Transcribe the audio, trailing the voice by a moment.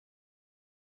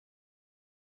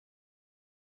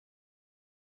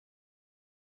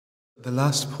The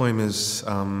last poem is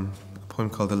a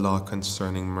poem called The Law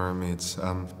Concerning Mermaids.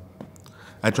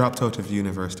 I dropped out of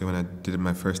university when I did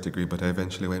my first degree, but I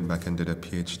eventually went back and did a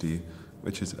PhD,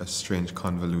 which is a strange,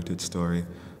 convoluted story.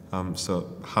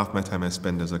 So half my time I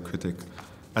spend as a critic.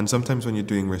 And sometimes when you're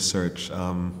doing research,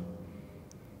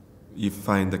 you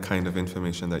find the kind of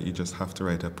information that you just have to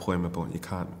write a poem about. You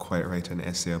can't quite write an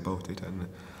essay about it. And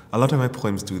a lot of my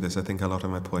poems do this. I think a lot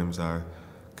of my poems are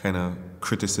kind of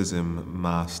criticism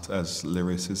masked as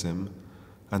lyricism.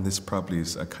 And this probably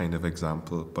is a kind of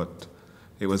example, but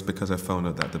it was because I found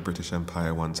out that the British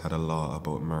Empire once had a law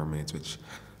about mermaids, which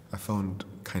I found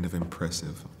kind of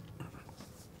impressive.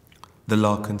 The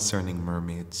Law Concerning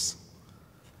Mermaids.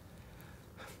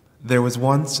 There was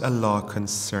once a law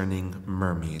concerning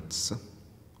mermaids.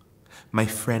 My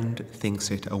friend thinks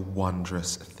it a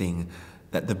wondrous thing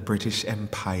that the British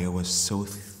Empire was so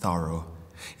thorough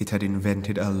it had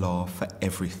invented a law for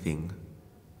everything.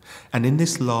 And in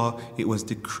this law it was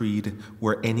decreed,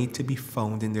 were any to be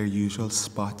found in their usual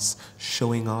spots,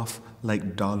 showing off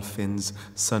like dolphins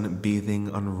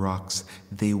sunbathing on rocks,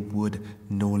 they would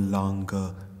no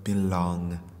longer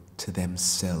belong to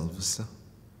themselves.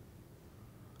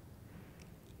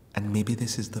 And maybe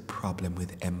this is the problem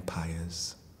with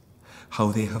empires,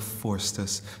 how they have forced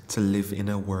us to live in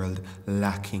a world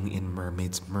lacking in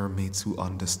mermaids, mermaids who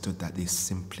understood that they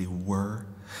simply were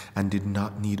and did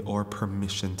not need our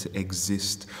permission to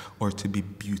exist or to be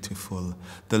beautiful.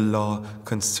 The law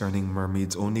concerning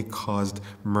mermaids only caused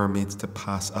mermaids to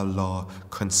pass a law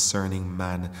concerning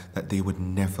man, that they would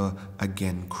never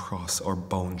again cross our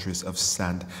boundaries of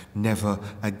sand, never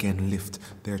again lift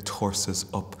their torsos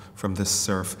up from the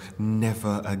surf,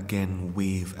 never again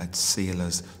wave at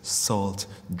sailors, salt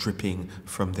dripping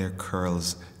from their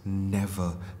curls,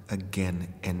 never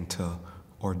again enter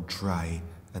our dry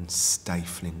and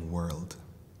stifling world.